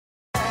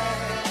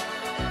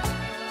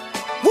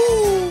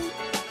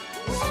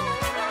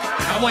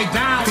the way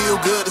down. Feel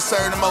good to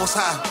serve the Most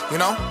High, you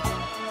know?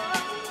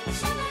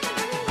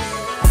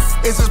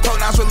 Is this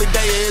pronouns really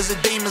there, is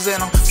it demons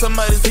in them? Some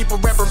of these people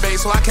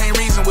reprobate, so I can't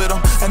reason with them.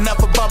 Enough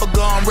of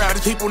bubblegum rap,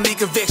 these people need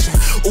conviction.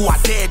 Ooh, I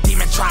dare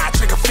demon try,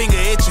 trigger finger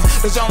itching.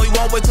 There's only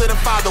one way to the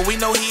Father, we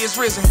know He is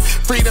risen.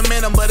 Freedom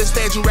in Him, but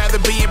instead you'd rather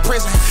be in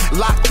prison.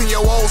 Locked in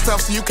your old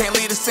stuff so you can't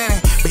lead a sinning.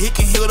 But He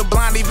can heal the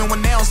blind even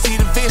when they don't see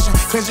the vision.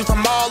 Cleanse you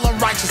from all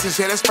unrighteousness,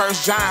 yeah, that's 1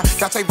 John.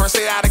 Y'all take verse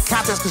 8 out of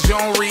context cause you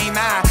don't read 9.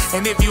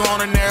 And if you on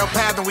a narrow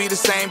path, then we the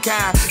same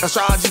kind.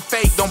 Astrology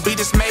fake, don't be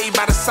dismayed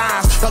by the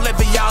signs. Don't let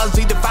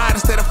theology divide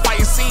instead of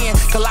fighting sin.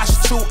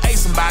 Colossians 2:8,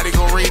 somebody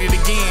go read it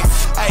again.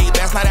 Hey,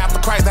 that's not after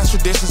Christ, that's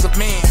traditions of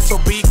men. So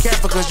be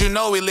careful cause you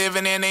know we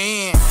living in the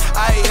end.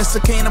 Hey, it's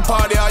a kingdom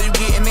party, all you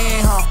getting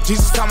in, huh?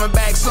 Jesus coming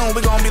back soon,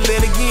 we gon' be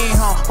lit again,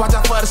 huh? Watch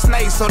out for the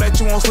snakes so that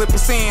you won't slip and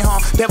sin, huh?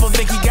 Devil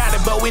think he got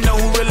it, but we know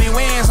who really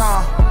wins, huh?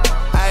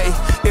 Hey,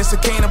 it's a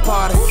kingdom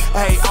party.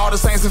 Hey, all the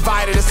saints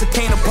invited, it's a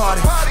kingdom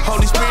party.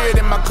 Holy Spirit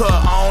in my cup,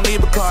 I don't need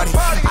Bacardi.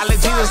 I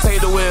let Jesus take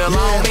the wheel, I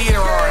don't need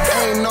a Rory.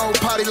 Ain't no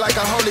party like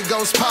a Holy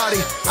Ghost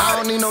party. I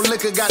don't need no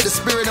liquor, got the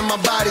spirit in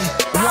my body.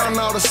 Want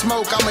all the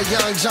smoke, I'm a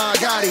young John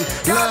Gotti.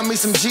 Love me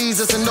some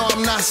Jesus and know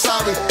I'm not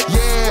sorry.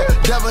 Yeah,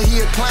 devil he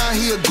a clown,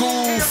 he a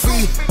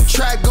goofy.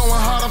 Track going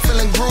hard, I'm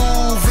feeling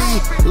groovy.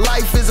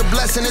 Life is a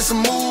blessing, it's a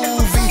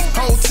movie.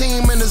 Whole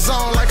team in the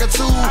zone like a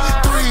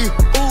 2-3.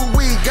 Ooh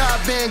wee, God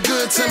been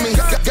good to me.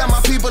 Got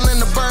my people in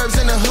the burbs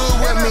in the hood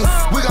with me.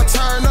 We gon'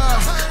 turn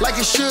up like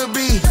it should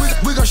be.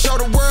 We gon' show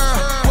the world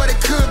what it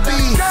could be.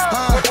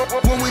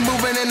 When we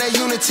moving in that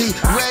unity,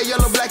 red,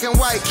 yellow, black, and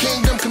white,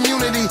 kingdom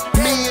community.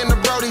 Me and the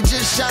Brody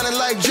just shining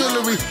like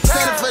jewelry.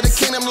 Standing for the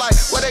kingdom like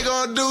what they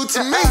gonna do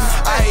to me.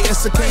 Hey,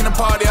 it's a kingdom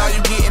party, all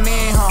you getting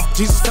in, huh?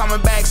 Jesus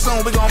coming back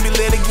soon, we gon' be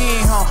lit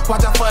again, huh?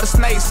 Watch out for the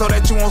snakes so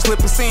that you won't slip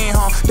and sin,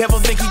 huh? Devil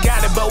think he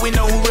got it, but we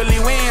know who really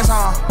wins,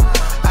 huh?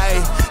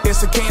 Hey,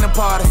 it's a kingdom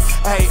party.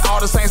 Hey, all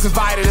the saints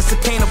invited, it's a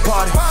kingdom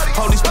party.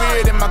 Holy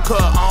Spirit in my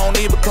cup, I don't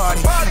need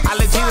Bacardi. I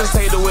let Jesus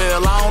take the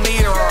wheel, I don't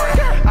need a Rory.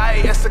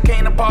 Hey, it's a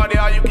kingdom party,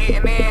 all you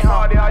getting in,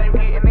 huh?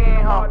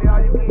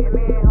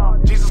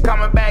 Jesus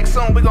coming back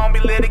soon, we gon' be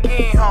lit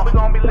again, huh? We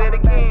gon' be lit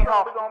again,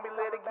 huh?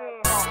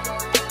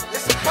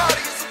 It's a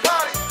party.